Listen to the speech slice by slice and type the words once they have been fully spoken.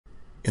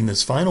In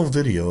this final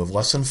video of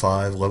Lesson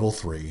 5, Level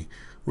 3,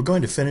 we're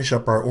going to finish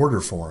up our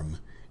order form.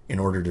 In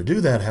order to do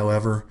that,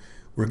 however,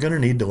 we're going to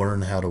need to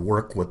learn how to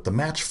work with the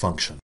match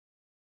function.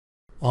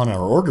 On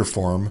our order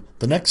form,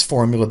 the next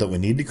formula that we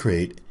need to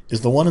create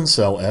is the one in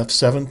cell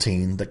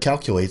F17 that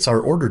calculates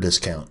our order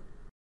discount.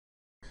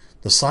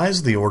 The size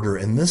of the order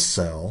in this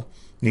cell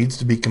needs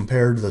to be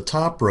compared to the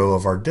top row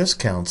of our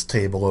discounts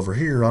table over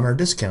here on our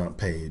discount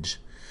page.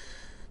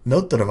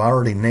 Note that I've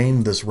already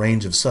named this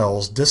range of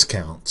cells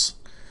discounts.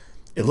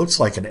 It looks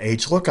like an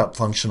HLOOKUP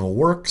function will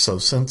work, so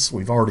since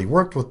we've already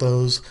worked with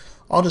those,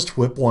 I'll just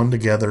whip one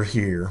together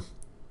here.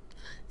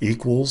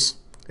 Equals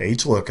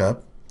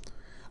HLOOKUP.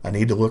 I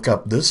need to look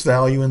up this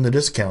value in the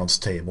discounts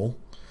table.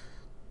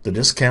 The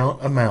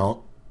discount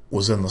amount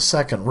was in the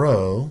second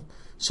row,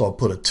 so I'll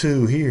put a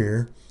 2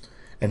 here.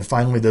 And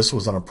finally, this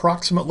was an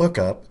approximate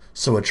lookup,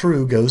 so a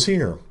true goes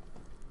here.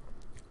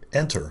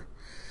 Enter.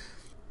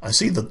 I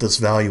see that this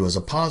value is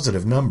a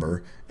positive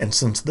number, and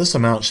since this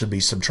amount should be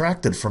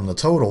subtracted from the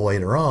total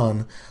later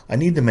on, I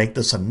need to make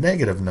this a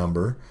negative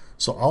number,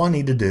 so all I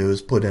need to do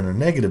is put in a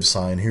negative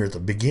sign here at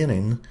the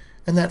beginning,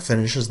 and that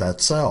finishes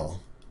that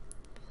cell.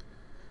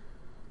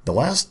 The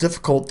last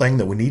difficult thing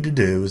that we need to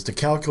do is to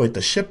calculate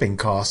the shipping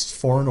costs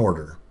for an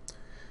order.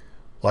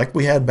 Like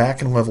we had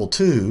back in Level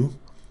 2,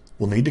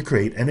 we'll need to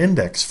create an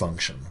index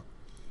function.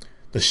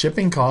 The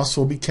shipping costs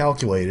will be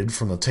calculated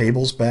from the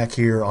tables back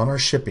here on our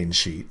shipping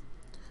sheet.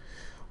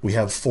 We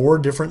have 4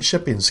 different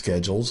shipping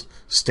schedules: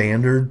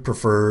 standard,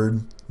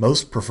 preferred,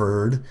 most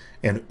preferred,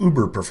 and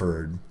uber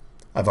preferred.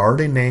 I've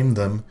already named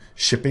them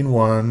shipping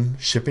 1,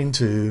 shipping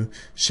 2,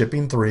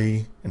 shipping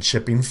 3, and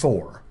shipping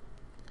 4.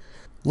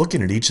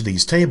 Looking at each of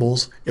these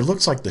tables, it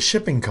looks like the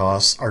shipping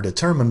costs are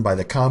determined by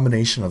the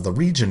combination of the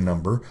region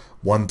number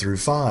 1 through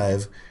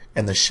 5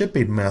 and the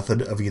shipping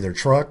method of either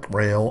truck,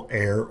 rail,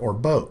 air, or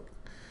boat.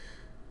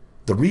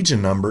 The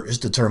region number is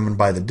determined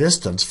by the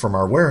distance from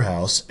our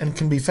warehouse and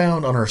can be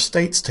found on our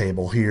states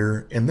table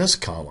here in this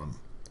column.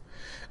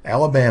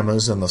 Alabama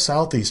is in the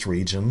southeast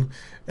region,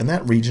 and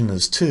that region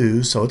is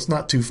 2, so it's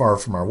not too far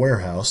from our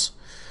warehouse.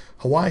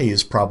 Hawaii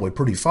is probably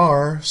pretty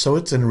far, so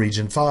it's in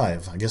region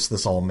 5. I guess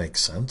this all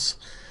makes sense.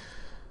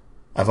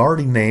 I've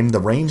already named the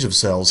range of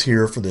cells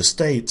here for the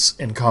states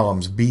in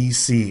columns B,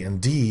 C,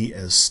 and D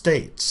as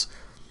states.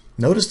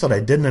 Notice that I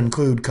didn't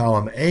include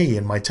column A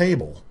in my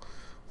table.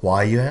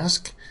 Why, you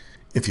ask?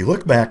 If you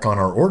look back on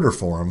our order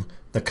form,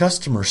 the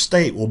customer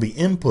state will be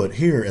input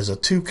here as a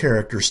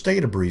 2-character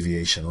state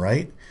abbreviation,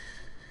 right?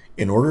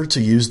 In order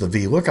to use the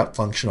VLOOKUP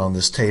function on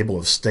this table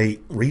of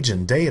state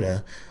region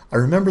data, I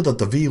remember that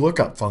the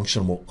VLOOKUP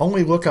function will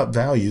only look up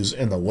values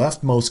in the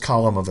leftmost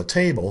column of a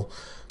table,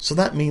 so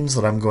that means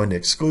that I'm going to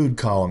exclude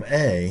column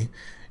A,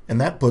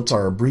 and that puts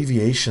our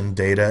abbreviation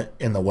data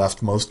in the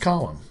leftmost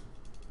column.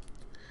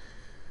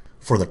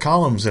 For the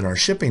columns in our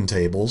shipping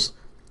tables,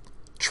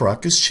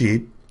 truck is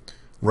cheap,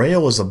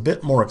 rail is a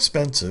bit more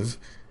expensive,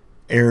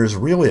 air is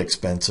really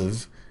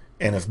expensive,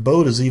 and if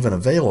boat is even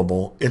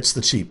available, it's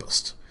the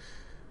cheapest.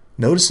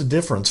 Notice the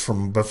difference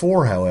from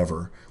before,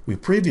 however. We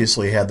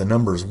previously had the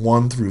numbers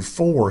 1 through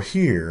 4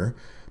 here,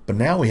 but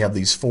now we have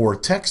these 4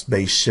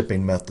 text-based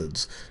shipping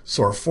methods.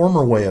 So our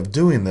former way of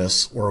doing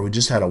this, where we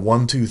just had a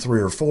 1, 2,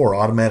 3, or 4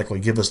 automatically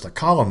give us the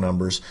column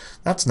numbers,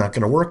 that's not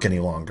going to work any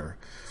longer.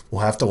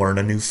 We'll have to learn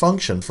a new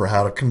function for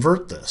how to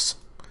convert this.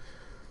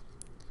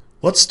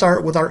 Let's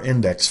start with our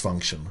index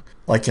function.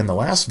 Like in the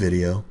last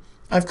video,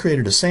 I've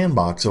created a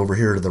sandbox over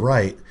here to the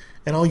right,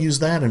 and I'll use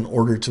that in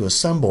order to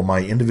assemble my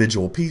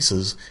individual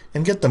pieces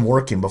and get them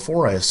working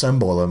before I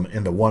assemble them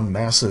into one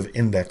massive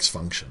index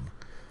function.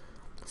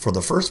 For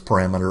the first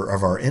parameter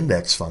of our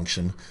index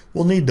function,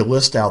 we'll need to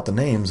list out the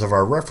names of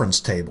our reference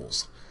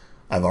tables.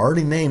 I've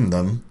already named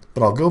them,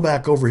 but I'll go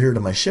back over here to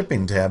my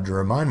shipping tab to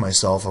remind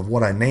myself of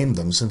what I named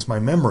them since my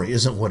memory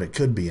isn't what it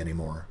could be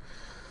anymore.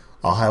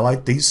 I'll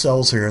highlight these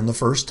cells here in the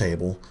first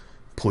table.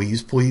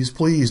 Please, please,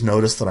 please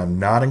notice that I'm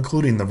not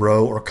including the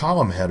row or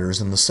column headers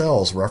in the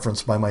cells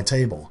referenced by my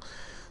table.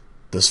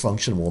 This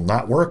function will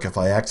not work if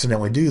I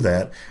accidentally do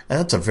that, and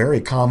that's a very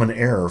common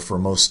error for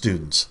most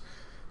students.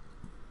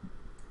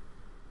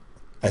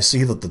 I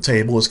see that the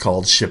table is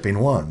called Shipping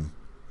 1.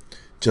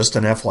 Just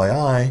an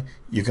FYI,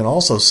 you can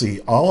also see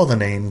all of the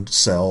named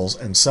cells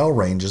and cell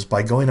ranges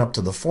by going up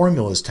to the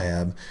Formulas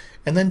tab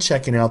and then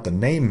checking out the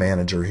Name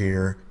Manager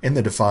here in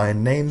the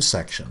Define Names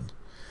section.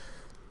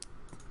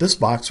 This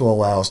box will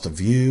allow us to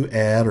view,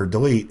 add, or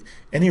delete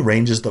any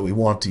ranges that we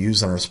want to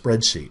use in our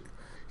spreadsheet.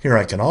 Here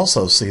I can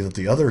also see that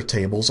the other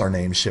tables are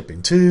named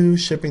Shipping 2,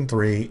 Shipping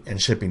 3, and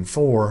Shipping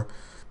 4,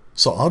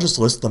 so I'll just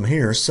list them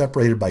here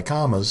separated by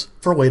commas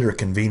for later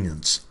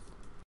convenience.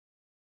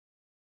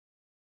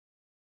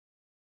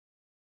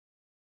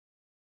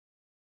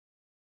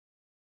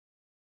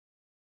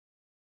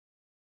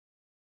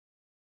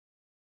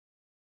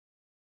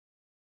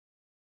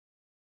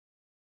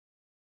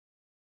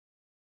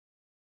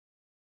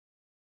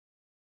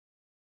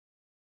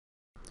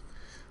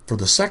 For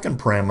the second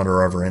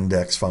parameter of our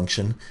index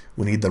function,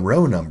 we need the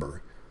row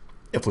number.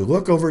 If we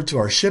look over to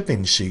our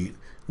shipping sheet,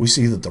 we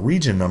see that the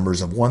region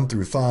numbers of 1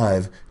 through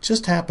 5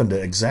 just happen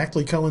to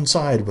exactly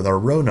coincide with our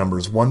row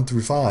numbers 1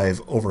 through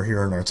 5 over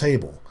here in our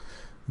table.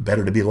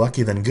 Better to be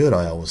lucky than good,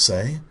 I always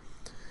say.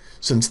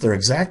 Since they're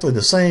exactly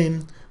the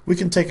same, we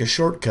can take a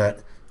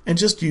shortcut and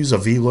just use a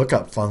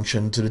VLOOKUP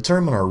function to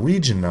determine our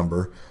region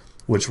number,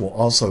 which will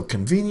also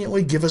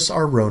conveniently give us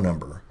our row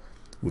number.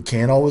 We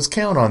can't always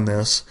count on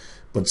this,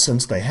 but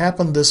since they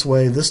happened this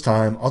way this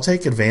time, I'll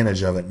take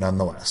advantage of it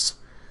nonetheless.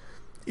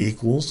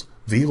 Equals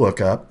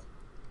VLOOKUP.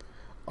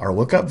 Our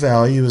lookup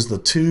value is the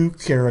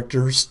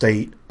 2-character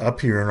state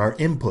up here in our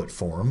input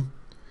form.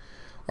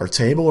 Our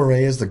table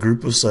array is the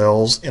group of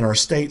cells in our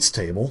states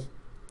table.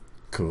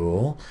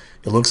 Cool.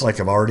 It looks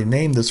like I've already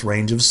named this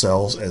range of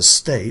cells as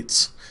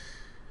states.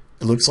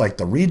 It looks like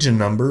the region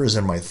number is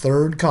in my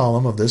 3rd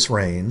column of this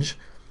range,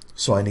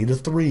 so I need a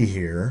 3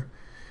 here.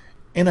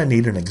 And I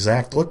need an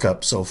exact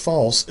lookup, so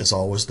false is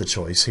always the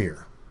choice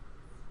here.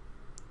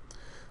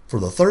 For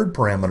the 3rd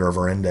parameter of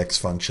our index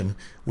function,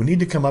 we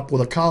need to come up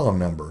with a column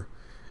number.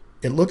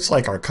 It looks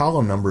like our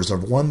column numbers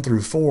of 1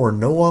 through 4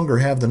 no longer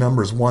have the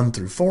numbers 1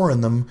 through 4 in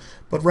them,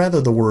 but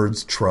rather the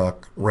words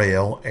truck,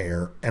 rail,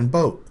 air, and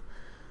boat.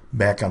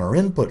 Back on our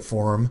input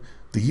form,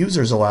 the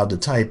user is allowed to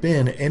type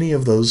in any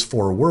of those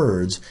 4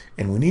 words,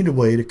 and we need a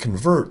way to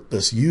convert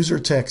this user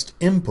text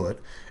input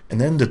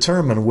and then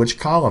determine which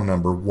column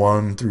number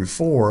 1 through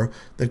 4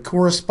 that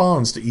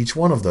corresponds to each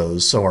one of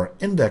those, so our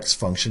index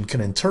function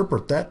can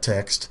interpret that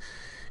text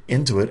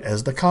into it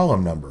as the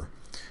column number.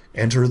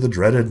 Enter the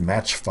dreaded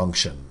match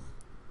function.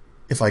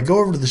 If I go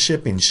over to the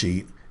shipping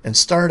sheet and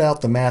start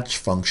out the match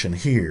function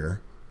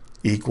here,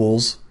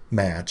 equals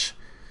match,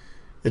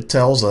 it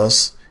tells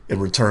us it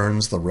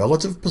returns the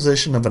relative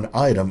position of an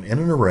item in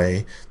an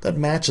array that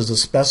matches a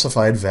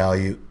specified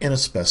value in a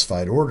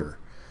specified order.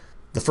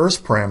 The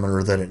first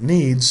parameter that it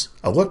needs,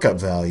 a lookup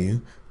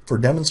value, for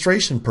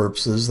demonstration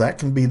purposes that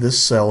can be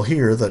this cell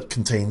here that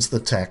contains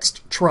the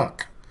text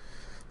truck.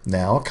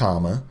 Now a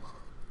comma.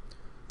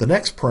 The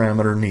next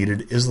parameter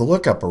needed is the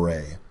lookup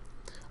array.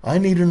 I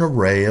need an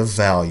array of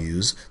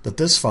values that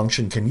this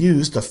function can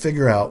use to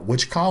figure out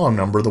which column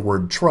number the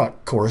word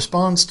truck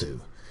corresponds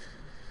to.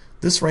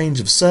 This range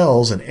of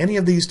cells in any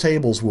of these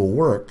tables will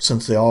work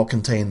since they all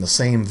contain the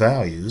same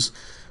values,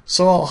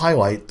 so I'll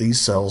highlight these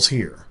cells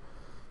here.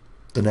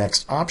 The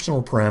next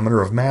optional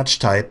parameter of match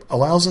type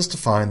allows us to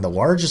find the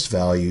largest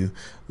value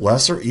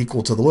less or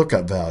equal to the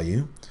lookup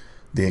value,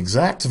 the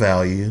exact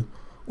value,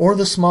 or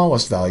the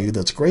smallest value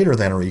that's greater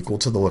than or equal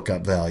to the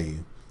lookup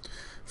value.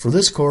 For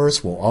this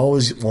course, we'll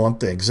always want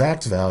the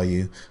exact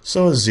value,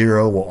 so a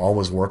 0 will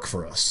always work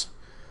for us.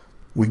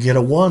 We get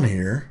a 1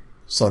 here,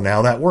 so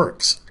now that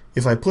works.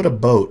 If I put a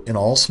boat in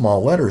all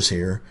small letters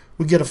here,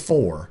 we get a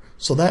 4,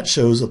 so that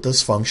shows that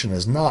this function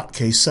is not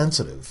case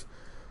sensitive.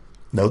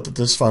 Note that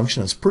this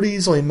function is pretty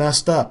easily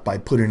messed up by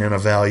putting in a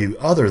value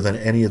other than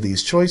any of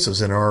these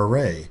choices in our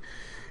array.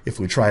 If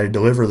we try to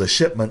deliver the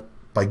shipment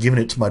by giving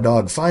it to my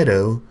dog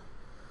Fido,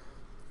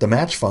 the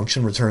match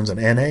function returns an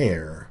NA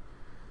error.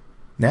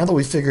 Now that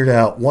we've figured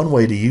out one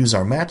way to use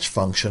our match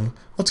function,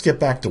 let's get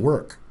back to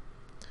work.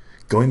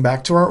 Going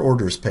back to our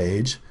orders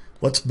page,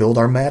 let's build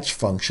our match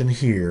function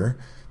here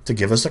to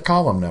give us a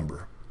column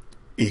number.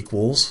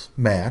 Equals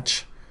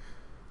match.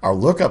 Our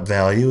lookup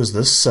value is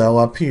this cell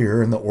up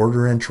here in the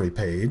order entry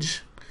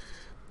page.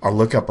 Our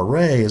lookup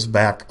array is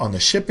back on the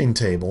shipping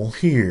table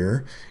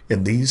here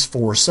in these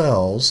 4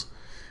 cells,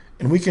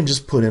 and we can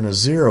just put in a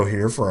 0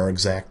 here for our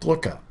exact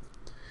lookup.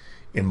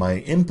 In my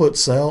input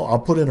cell, I'll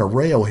put in a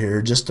rail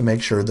here just to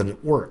make sure that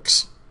it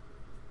works.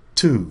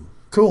 2.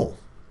 Cool.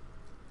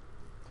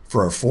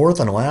 For our 4th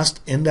and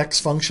last index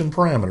function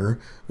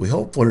parameter, we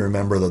hopefully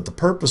remember that the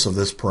purpose of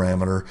this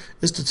parameter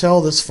is to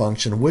tell this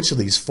function which of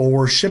these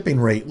 4 shipping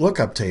rate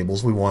lookup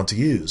tables we want to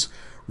use: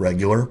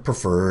 regular,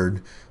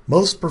 preferred,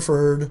 most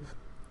preferred,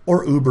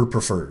 or uber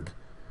preferred.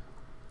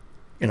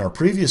 In our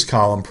previous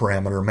column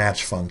parameter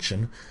match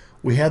function,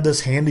 we had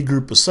this handy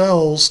group of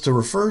cells to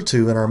refer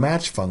to in our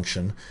match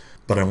function,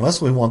 but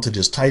unless we want to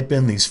just type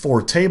in these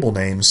 4 table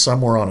names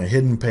somewhere on a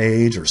hidden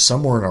page or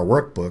somewhere in our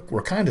workbook,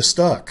 we're kind of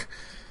stuck.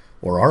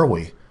 Or are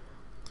we?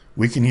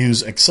 We can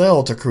use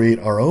Excel to create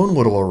our own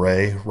little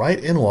array right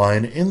in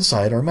line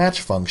inside our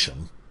match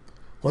function.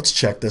 Let's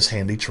check this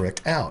handy trick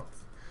out.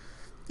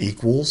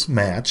 Equals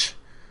match.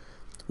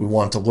 We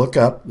want to look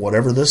up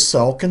whatever this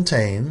cell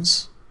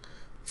contains.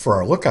 For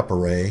our lookup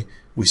array,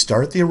 we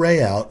start the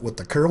array out with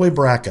the curly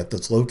bracket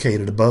that's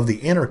located above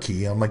the Enter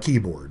key on my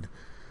keyboard.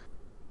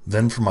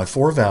 Then for my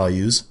 4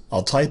 values,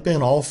 I'll type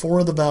in all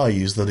 4 of the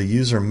values that a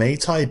user may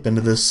type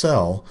into this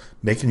cell,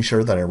 making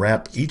sure that I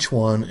wrap each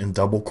one in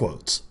double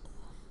quotes.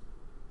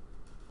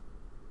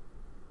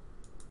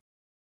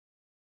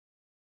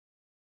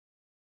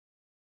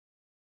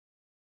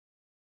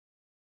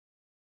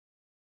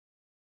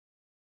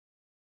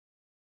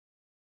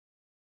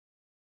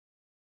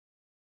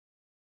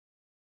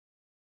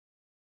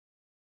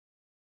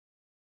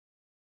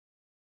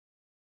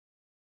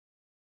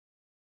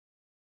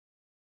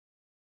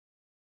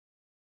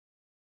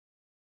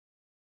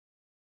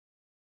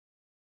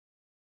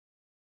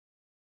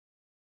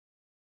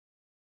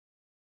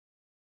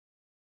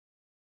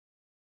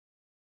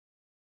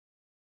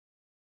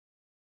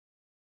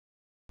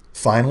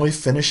 Finally,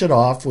 finish it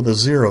off with a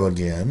 0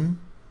 again,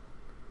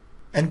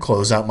 and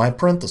close out my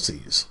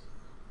parentheses.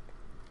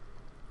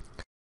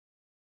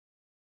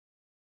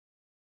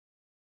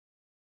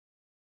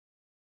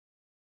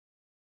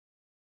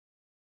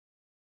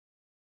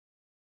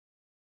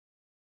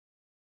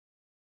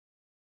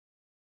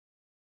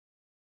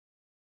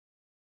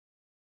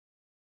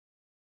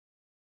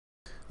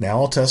 Now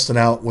I'll test it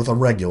out with a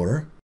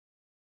regular.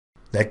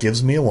 That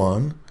gives me a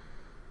 1.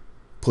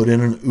 Put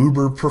in an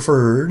uber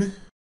preferred,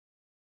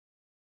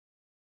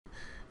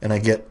 and I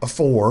get a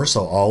 4,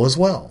 so all is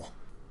well.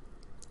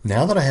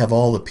 Now that I have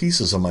all the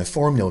pieces of my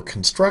formula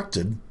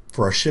constructed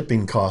for our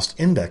shipping cost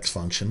index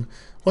function,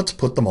 let's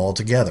put them all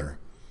together.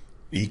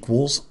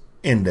 Equals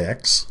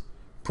index,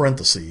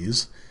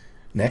 parentheses.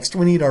 Next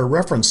we need our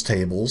reference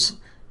tables.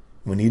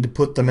 We need to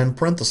put them in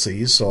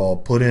parentheses, so I'll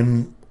put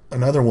in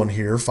another one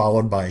here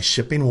followed by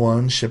shipping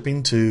 1,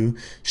 shipping 2,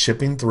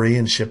 shipping 3,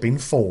 and shipping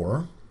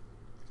 4.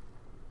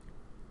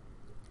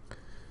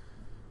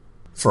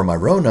 For my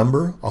row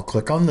number, I'll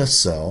click on this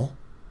cell.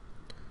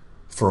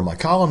 For my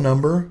column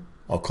number,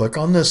 I'll click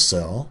on this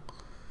cell.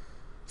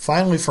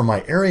 Finally, for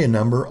my area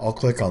number, I'll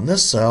click on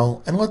this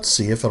cell, and let's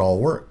see if it all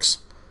works.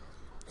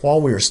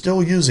 While we are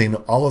still using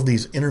all of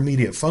these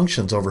intermediate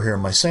functions over here in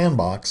my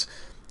sandbox,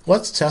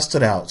 let's test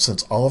it out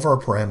since all of our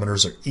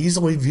parameters are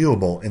easily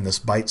viewable in this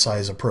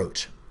bite-size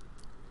approach.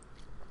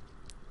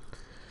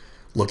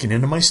 Looking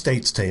into my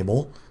states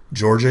table,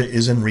 Georgia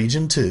is in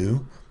region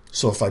 2,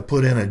 so if I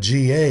put in a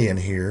GA in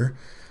here,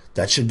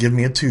 that should give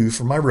me a 2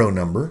 for my row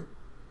number.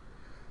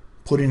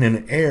 Putting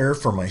in air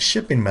for my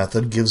shipping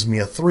method gives me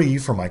a 3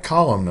 for my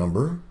column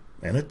number,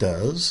 and it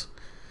does.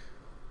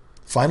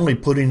 Finally,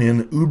 putting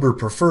in Uber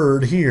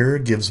preferred here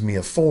gives me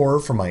a 4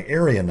 for my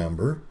area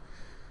number.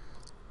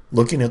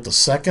 Looking at the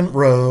second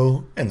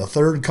row and the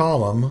third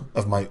column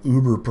of my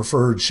Uber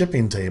preferred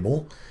shipping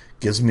table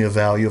gives me a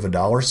value of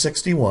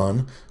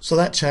 $1.61, so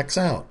that checks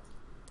out.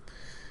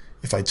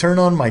 If I turn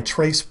on my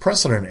trace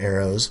precedent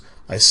arrows,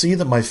 I see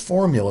that my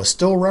formula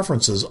still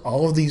references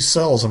all of these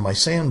cells in my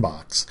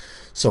sandbox,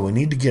 so we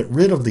need to get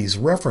rid of these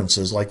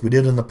references like we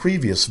did in the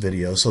previous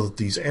video so that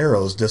these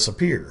arrows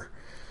disappear.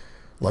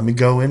 Let me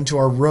go into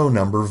our row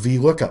number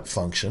VLOOKUP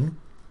function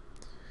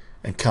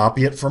and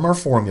copy it from our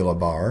formula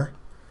bar,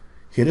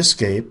 hit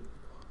escape,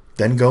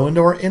 then go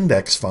into our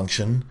index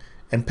function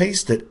and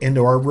paste it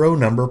into our row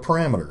number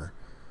parameter.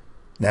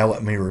 Now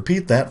let me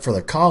repeat that for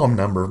the column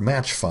number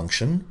match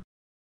function.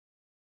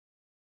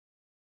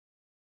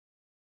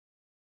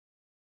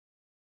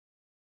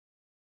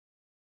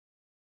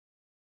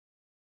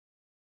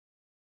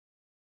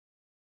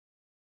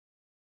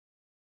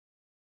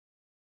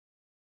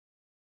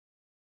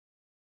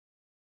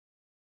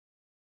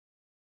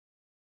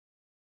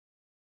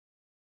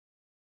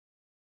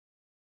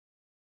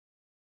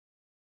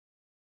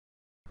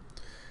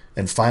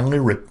 And finally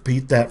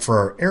repeat that for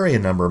our area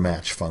number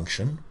match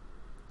function.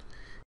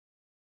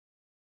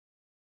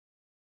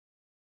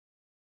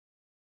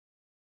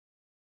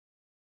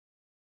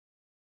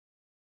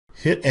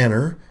 Hit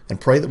enter and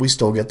pray that we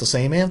still get the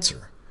same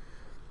answer.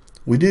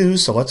 We do,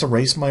 so let's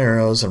erase my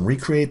arrows and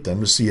recreate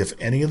them to see if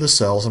any of the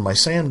cells in my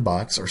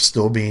sandbox are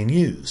still being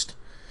used.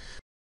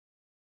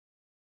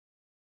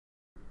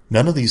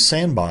 None of these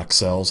sandbox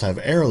cells have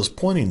arrows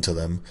pointing to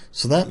them,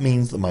 so that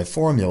means that my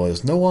formula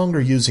is no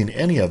longer using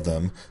any of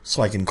them,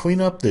 so I can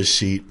clean up this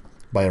sheet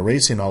by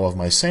erasing all of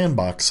my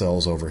sandbox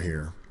cells over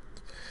here.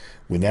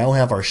 We now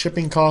have our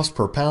shipping cost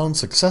per pound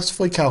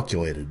successfully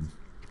calculated.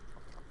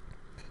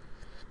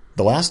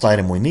 The last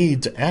item we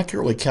need to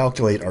accurately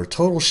calculate our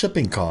total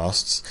shipping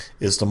costs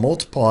is to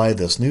multiply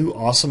this new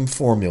awesome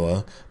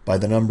formula by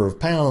the number of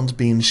pounds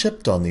being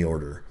shipped on the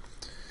order.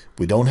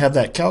 We don't have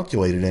that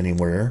calculated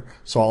anywhere,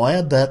 so I'll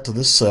add that to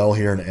this cell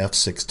here in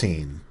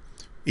F16.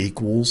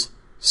 Equals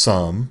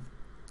sum,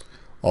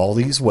 all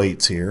these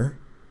weights here,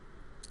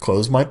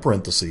 close my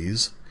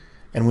parentheses,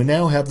 and we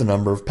now have the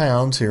number of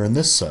pounds here in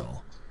this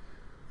cell.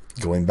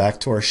 Going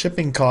back to our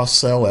shipping cost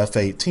cell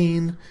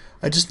F18,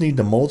 I just need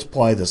to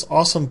multiply this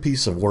awesome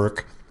piece of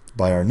work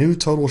by our new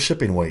total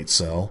shipping weight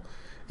cell,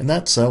 and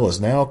that cell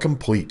is now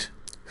complete.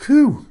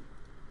 Whew!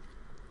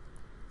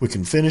 We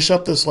can finish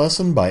up this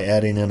lesson by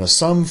adding in a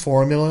sum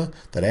formula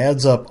that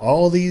adds up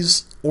all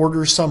these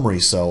order summary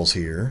cells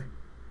here.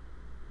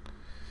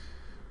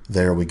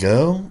 There we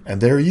go, and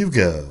there you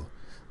go.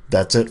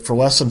 That's it for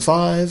Lesson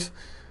 5.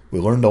 We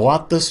learned a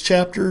lot this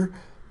chapter,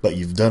 but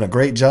you've done a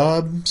great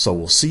job, so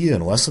we'll see you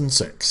in Lesson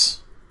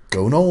 6.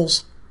 Go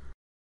Noles!